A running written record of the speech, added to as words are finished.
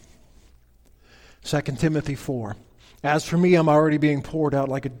2 Timothy 4. As for me, I'm already being poured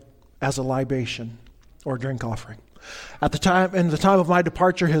out as a libation or drink offering. The time of my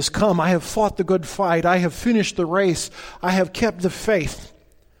departure has come. I have fought the good fight. I have finished the race. I have kept the faith.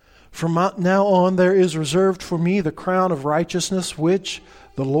 From now on there is reserved for me the crown of righteousness, which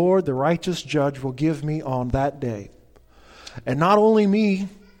the Lord, the righteous judge, will give me on that day. And not only me,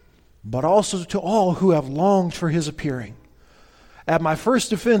 but also to all who have longed for his appearing. At my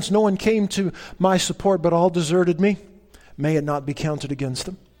first defense, no one came to my support, but all deserted me. May it not be counted against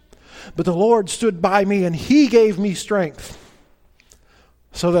them. But the Lord stood by me, and he gave me strength,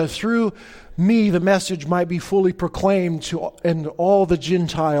 so that through me the message might be fully proclaimed and all the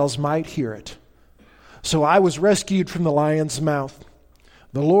Gentiles might hear it. So I was rescued from the lion's mouth.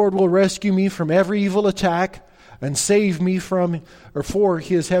 The Lord will rescue me from every evil attack and save me for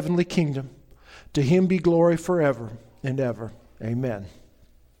his heavenly kingdom. To him be glory forever and ever. Amen.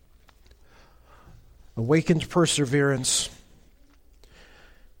 Awakened perseverance.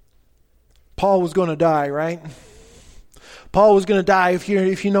 Paul was going to die, right? Paul was going to die. If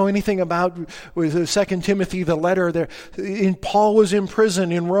you know anything about with 2 Timothy, the letter there, Paul was in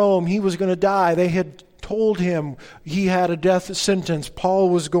prison in Rome. He was going to die. They had told him he had a death sentence. Paul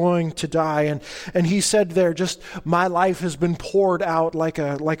was going to die, and he said there, just my life has been poured out like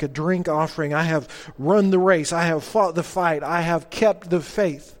a drink offering. I have run the race. I have fought the fight. I have kept the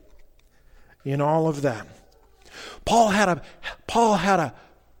faith. In all of that, Paul had a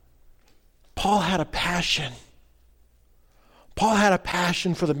passion. Paul had a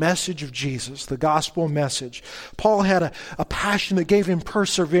passion for the message of Jesus, the gospel message. Paul had a passion that gave him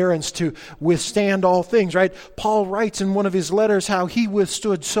perseverance to withstand all things, right? Paul writes in one of his letters how he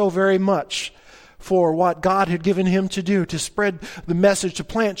withstood so very much for what God had given him to do, to spread the message, to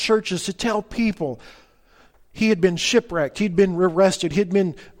plant churches, to tell people. He had been shipwrecked. He'd been arrested. He'd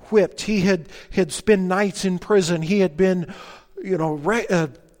been whipped. He had spent nights in prison. He had been,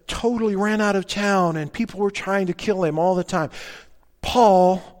 totally ran out of town, and people were trying to kill him all the time.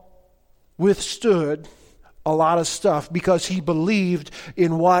 Paul withstood a lot of stuff because he believed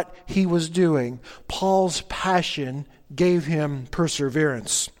in what he was doing. Paul's passion gave him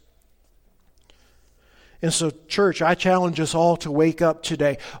perseverance. And so, church, I challenge us all to wake up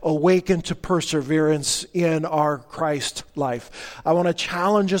today, awaken to perseverance in our Christ life. I want to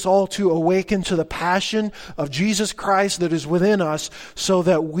challenge us all to awaken to the passion of Jesus Christ that is within us so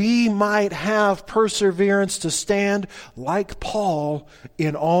that we might have perseverance to stand like Paul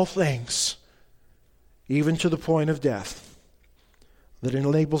in all things, even to the point of death, that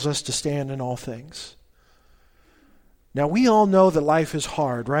enables us to stand in all things. Now, we all know that life is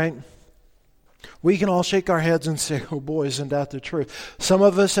hard, right? We can all shake our heads and say, oh boy, isn't that the truth? Some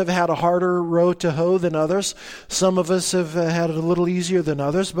of us have had a harder row to hoe than others. Some of us have had it a little easier than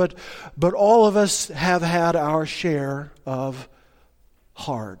others. But all of us have had our share of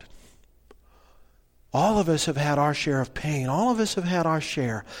hard. All of us have had our share of pain. All of us have had our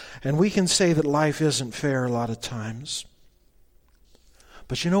share. And we can say that life isn't fair a lot of times.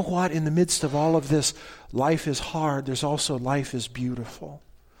 But you know what? In the midst of all of this, life is hard. There's also life is beautiful.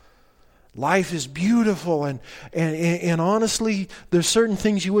 Life is beautiful, and honestly, there's certain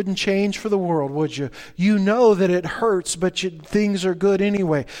things you wouldn't change for the world, would you? You know that it hurts, but things are good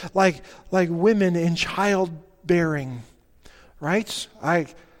anyway. Like women in childbearing, right?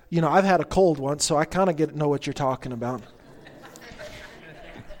 I've had a cold once, so I kind of know what you're talking about.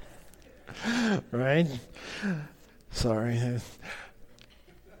 Right? Sorry.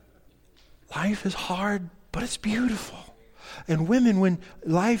 Life is hard, but it's beautiful. And women, when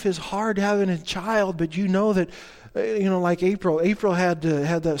life is hard having a child, but you know that, like April had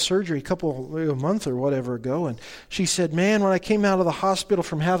that surgery a month or whatever ago, and she said, man, when I came out of the hospital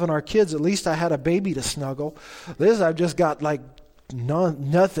from having our kids, at least I had a baby to snuggle. This, I've just got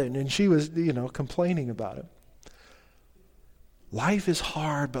nothing, and she was, complaining about it. Life is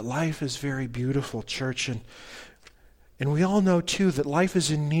hard, but life is very beautiful, church, and we all know, too, that life is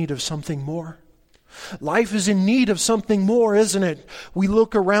in need of something more. Life is in need of something more, isn't it? We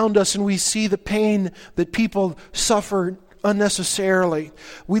look around us and we see the pain that people suffer unnecessarily.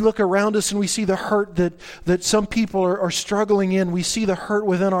 We look around us and we see the hurt that some people are struggling in. We see the hurt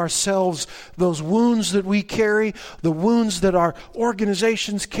within ourselves, those wounds that we carry, the wounds that our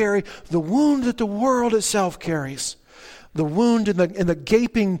organizations carry, the wound that the world itself carries, the wound in the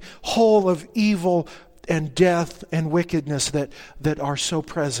gaping hole of evil and death and wickedness that are so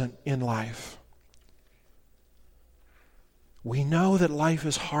present in life. We know that life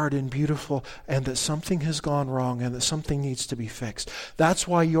is hard and beautiful and that something has gone wrong and that something needs to be fixed. That's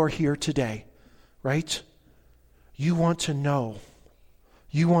why you're here today, right? You want to know.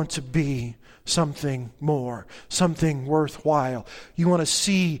 You want to be something more, something worthwhile. You want to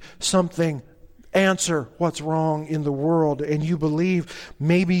see something answer what's wrong in the world, and you believe,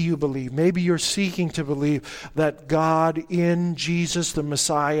 maybe you're seeking to believe that God in Jesus the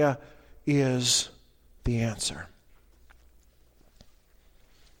Messiah is the answer.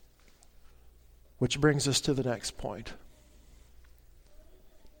 Which brings us to the next point.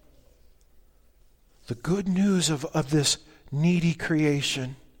 The good news of this needy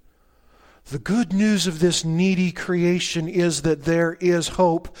creation. The good news of this needy creation is that there is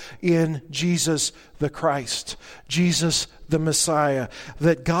hope in Jesus the Christ, Jesus the Messiah.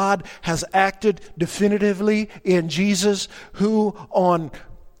 That God has acted definitively in Jesus, who on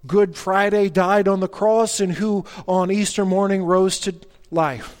Good Friday died on the cross and who on Easter morning rose to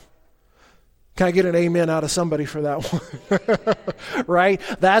life. Can I get an amen out of somebody for that one? Right?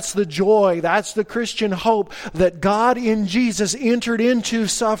 That's the joy. That's the Christian hope that God in Jesus entered into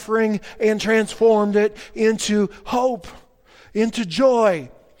suffering and transformed it into hope, into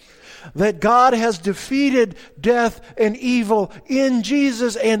joy. That God has defeated death and evil in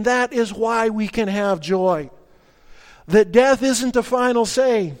Jesus, and that is why we can have joy. That death isn't the final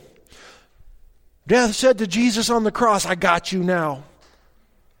say. Death said to Jesus on the cross, I got you now.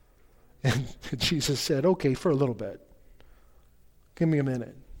 And Jesus said, okay, for a little bit. Give me a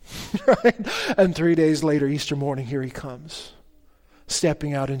minute. Right? And 3 days later, Easter morning, here he comes,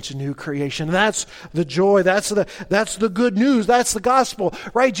 stepping out into new creation. That's the joy. That's the good news. That's the gospel.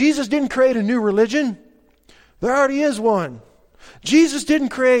 Right? Jesus didn't create a new religion. There already is one. Jesus didn't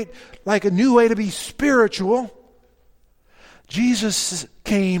create like a new way to be spiritual. Jesus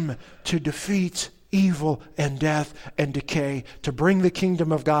came to defeat evil and death and decay, to bring the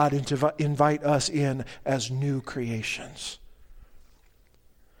kingdom of God and to invite us in as new creations.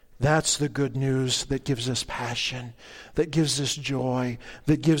 That's the good news that gives us passion, that gives us joy,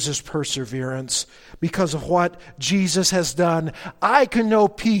 that gives us perseverance. Because of what Jesus has done, I can know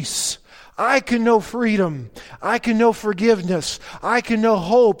peace. I can know freedom. I can know forgiveness. I can know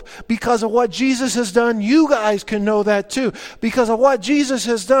hope. Because of what Jesus has done, you guys can know that too. Because of what Jesus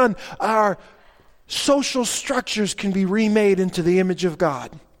has done, our social structures can be remade into the image of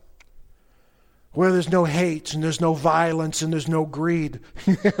God, where there's no hate and there's no violence and there's no greed.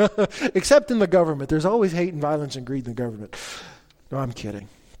 Except in the government. There's always hate and violence and greed in the government. No, I'm kidding.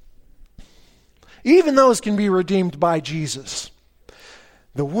 Even those can be redeemed by Jesus.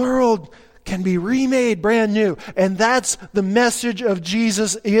 The world can be remade brand new. And that's the message of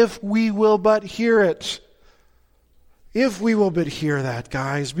Jesus if we will but hear it. If we will but hear that,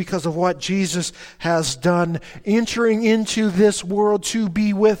 guys, because of what Jesus has done, entering into this world to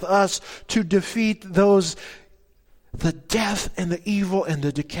be with us, to defeat the death and the evil and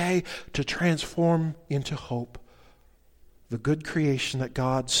the decay, to transform into hope, the good creation that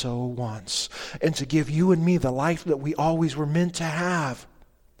God so wants, and to give you and me the life that we always were meant to have.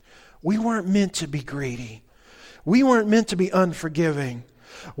 We weren't meant to be greedy. We weren't meant to be unforgiving.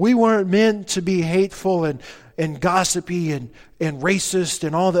 We weren't meant to be hateful and gossipy and racist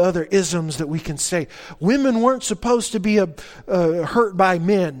and all the other isms that we can say. Women weren't supposed to be hurt by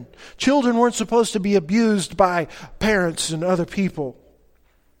men. Children weren't supposed to be abused by parents and other people.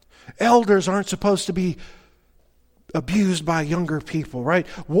 Elders aren't supposed to be abused by younger people, right?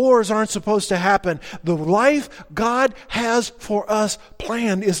 Wars aren't supposed to happen. The life God has for us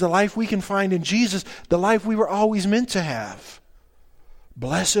planned is the life we can find in Jesus, the life we were always meant to have.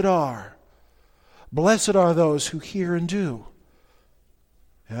 Blessed are those who hear and do.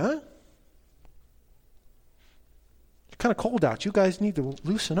 Yeah? It's kind of cold out. You guys need to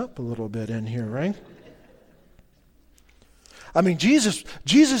loosen up a little bit in here, right? I mean,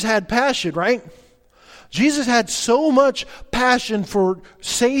 Jesus had passion, right? Jesus had so much passion for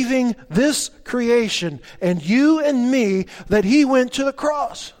saving this creation and you and me that he went to the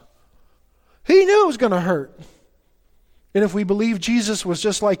cross. He knew it was going to hurt. And if we believe Jesus was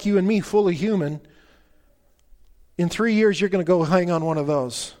just like you and me, fully human, in 3 years you're going to go hang on one of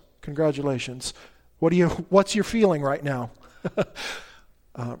those. Congratulations. What's your feeling right now?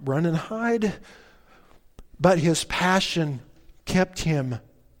 Run and hide? But his passion kept him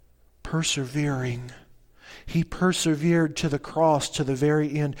persevering. He persevered to the cross, to the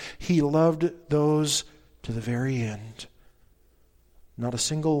very end. He loved those to the very end. Not a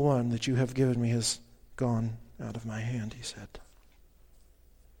single one that you have given me has gone out of my hand, he said.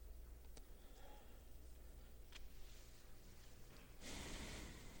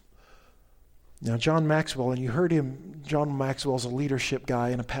 Now, John Maxwell, and you heard him, John Maxwell's a leadership guy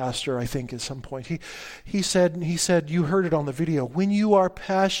and a pastor, I think, at some point. He said, you heard it on the video, when you're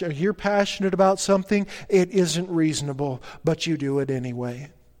passionate about something, it isn't reasonable, but you do it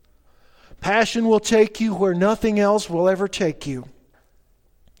anyway. Passion will take you where nothing else will ever take you.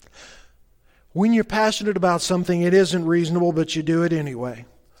 When you're passionate about something, it isn't reasonable, but you do it anyway.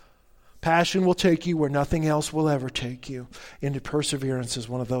 Passion will take you where nothing else will ever take you. And perseverance is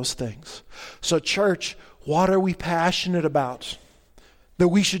one of those things. So church, what are we passionate about? That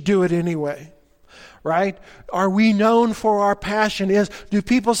we should do it anyway. Right? Are we known for our passion? Do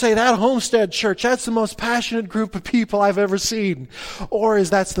people say that Homestead Church, that's the most passionate group of people I've ever seen? Or is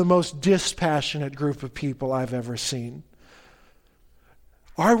that the most dispassionate group of people I've ever seen?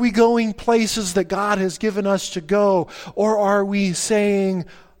 Are we going places that God has given us to go? Or are we saying,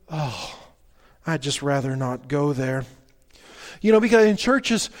 oh, I'd just rather not go there? You know, because in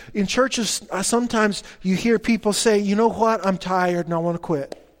churches, sometimes you hear people say, you know what, I'm tired and I want to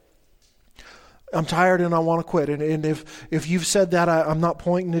quit. I'm tired and I want to quit. And if you've said that, I'm not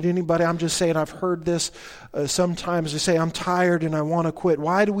pointing at anybody. I'm just saying I've heard this sometimes. They say, I'm tired and I want to quit.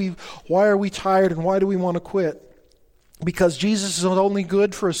 Why are we tired and why do we want to quit? Because Jesus is only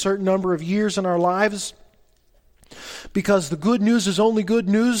good for a certain number of years in our lives? Because the good news is only good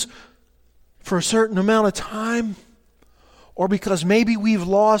news for a certain amount of time? Or because maybe we've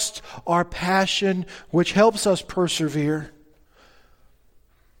lost our passion, which helps us persevere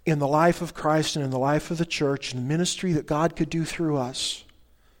in the life of Christ and in the life of the church and the ministry that God could do through us?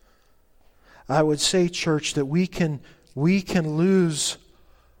 I would say, church, that we can lose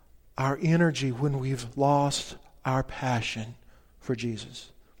our energy when we've lost our passion for Jesus.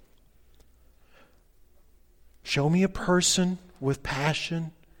 Show me a person with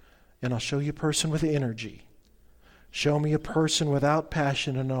passion, and I'll show you a person with energy. Show me a person without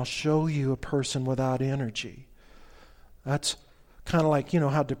passion, and I'll show you a person without energy. That's kind of like,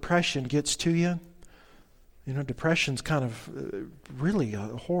 how depression gets to you. Depression's kind of really a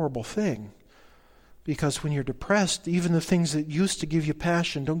horrible thing. Because when you're depressed, even the things that used to give you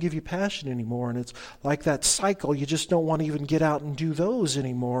passion don't give you passion anymore. And it's like that cycle. You just don't want to even get out and do those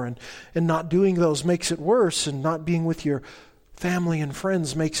anymore. And not doing those makes it worse. And not being with your family and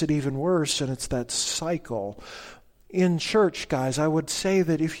friends makes it even worse. And it's that cycle. In church, guys, I would say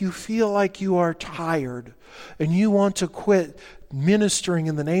that if you feel like you are tired and you want to quit ministering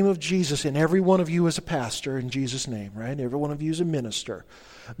in the name of Jesus, and every one of you is a pastor in Jesus' name, right? Every one of you is a minister.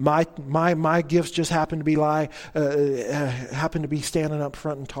 My gifts just happen to be standing up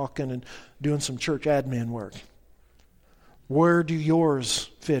front and talking and doing some church admin work. Where do yours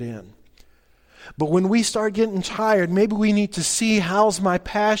fit in? But when we start getting tired, maybe we need to see how's my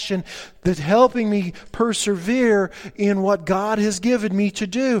passion that's helping me persevere in what God has given me to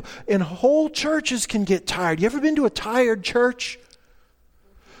do. And whole churches can get tired. You ever been to a tired church?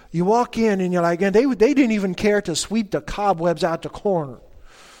 You walk in and you're like, and they didn't even care to sweep the cobwebs out the corner.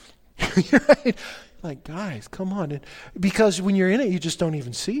 Right? Like, guys, come on. Because when you're in it, you just don't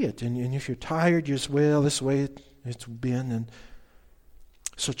even see it. And if you're tired, you just, well, this way it's been. And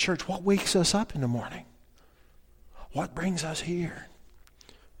so, church, what wakes us up in the morning? What brings us here?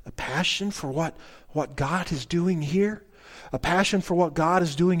 A passion for what God is doing here? A passion for what God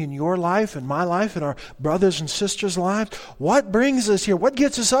is doing in your life and my life and our brothers and sisters' lives? What brings us here? What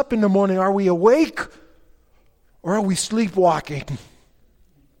gets us up in the morning? Are we awake or are we sleepwalking?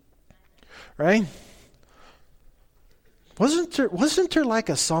 Right? Wasn't there like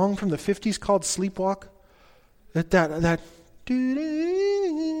a song from the 50s called Sleepwalk? That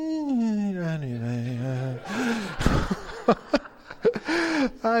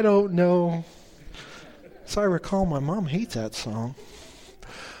I don't know. So I recall my mom hates that song.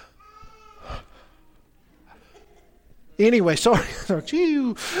 Anyway, sorry.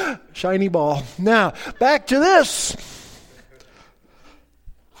 Shiny ball. Now, back to this.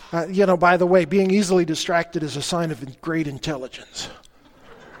 By the way, being easily distracted is a sign of great intelligence.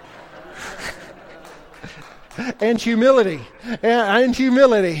 And humility. And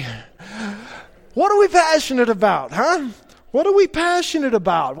humility. What are we passionate about, huh? What are we passionate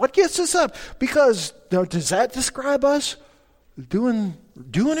about? What gets us up? Because does that describe us? Doing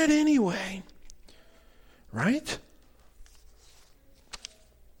it anyway. Right?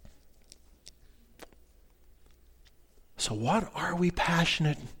 So what are we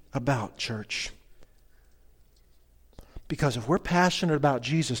passionate about, church? Because if we're passionate about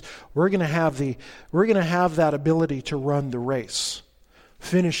Jesus, we're going to have that ability to run the race,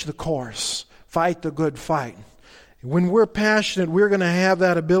 finish the course, fight the good fight. When we're passionate, we're going to have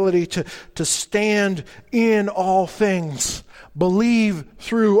that ability to stand in all things, believe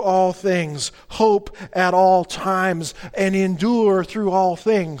through all things, hope at all times, and endure through all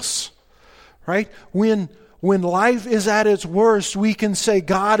things. Right? When life is at its worst, we can say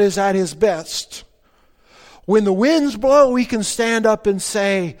God is at His best. When the winds blow, we can stand up and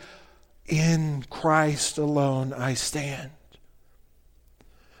say, in Christ alone I stand.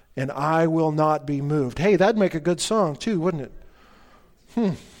 And I will not be moved. Hey, that'd make a good song too, wouldn't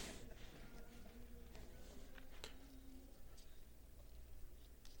it?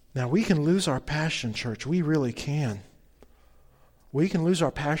 Now, we can lose our passion, church. We really can. We can lose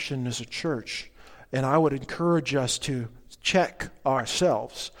our passion as a church. And I would encourage us to check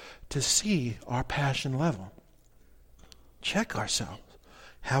ourselves to see our passion level. Check ourselves.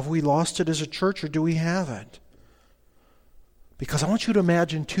 Have we lost it as a church, or do we have it? Because I want you to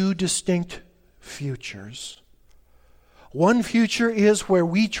imagine two distinct futures. One future is where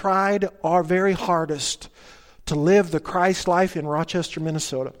we tried our very hardest to live the Christ life in Rochester,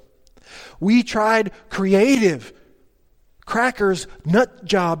 Minnesota. We tried creative, crackers, nut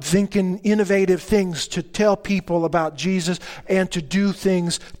job thinking, innovative things to tell people about Jesus and to do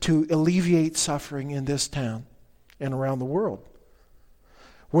things to alleviate suffering in this town and around the world.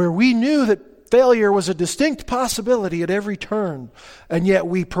 Where we knew that failure was a distinct possibility at every turn, and yet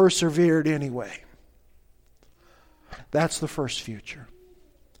we persevered anyway. That's the first future.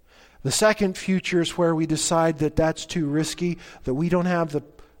 The second future is where we decide that that's too risky, that we don't have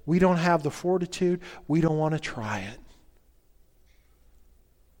the fortitude, we don't want to try it.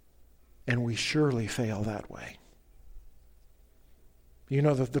 And we surely fail that way. You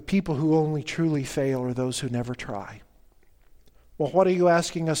know, the people who only truly fail are those who never try. Well, what are you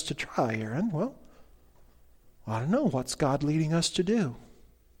asking us to try, Aaron? Well, I don't know. What's God leading us to do?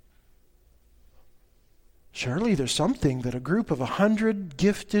 Surely there's something that a group of 100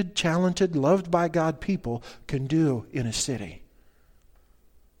 gifted, talented, loved by God people can do in a city.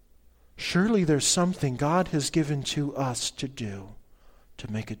 Surely there's something God has given to us to do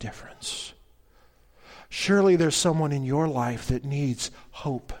to make a difference. Surely there's someone in your life that needs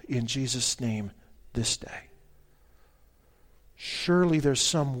hope in Jesus' name this day. Surely there's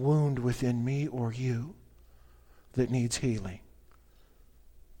some wound within me or you that needs healing.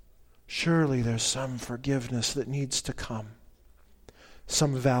 Surely there's some forgiveness that needs to come,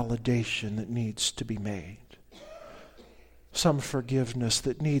 some validation that needs to be made, some forgiveness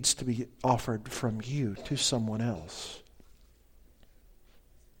that needs to be offered from you to someone else.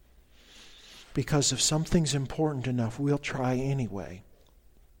 Because if something's important enough, we'll try anyway,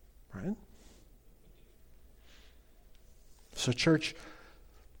 right? So, church,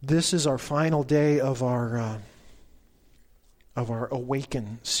 this is our final day of our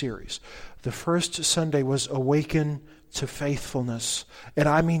Awaken series. The first Sunday was Awaken to Faithfulness, and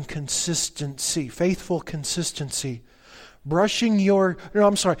I mean consistency, faithful consistency. Brushing your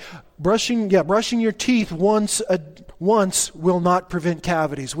teeth once will not prevent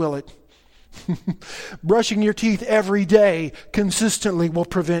cavities, will it? Brushing your teeth every day consistently will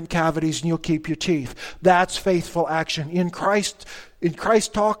prevent cavities and you'll keep your teeth. That's faithful action. In Christ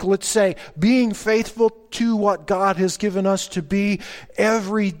talk, let's say, being faithful to what God has given us to be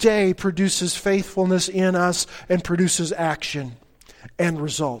every day produces faithfulness in us and produces action and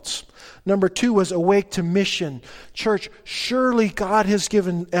results. Number 2 was awake to mission. Church, surely God has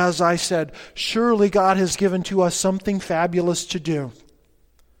given, as I said, surely God has given to us something fabulous to do.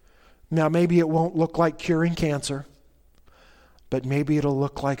 Now, maybe it won't look like curing cancer, but maybe it'll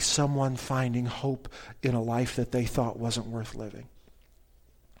look like someone finding hope in a life that they thought wasn't worth living.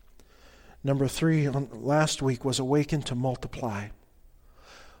 Number 3 last week was awaken to multiply.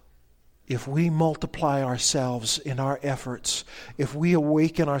 If we multiply ourselves in our efforts, if we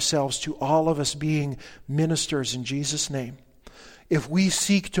awaken ourselves to all of us being ministers in Jesus' name, if we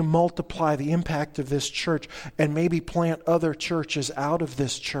seek to multiply the impact of this church and maybe plant other churches out of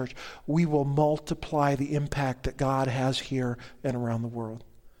this church, we will multiply the impact that God has here and around the world.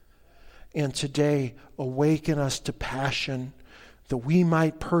 And today, awaken us to passion that we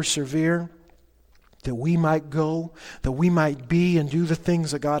might persevere, that we might go, that we might be and do the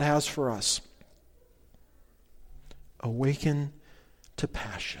things that God has for us. Awaken to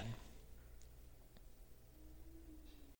passion.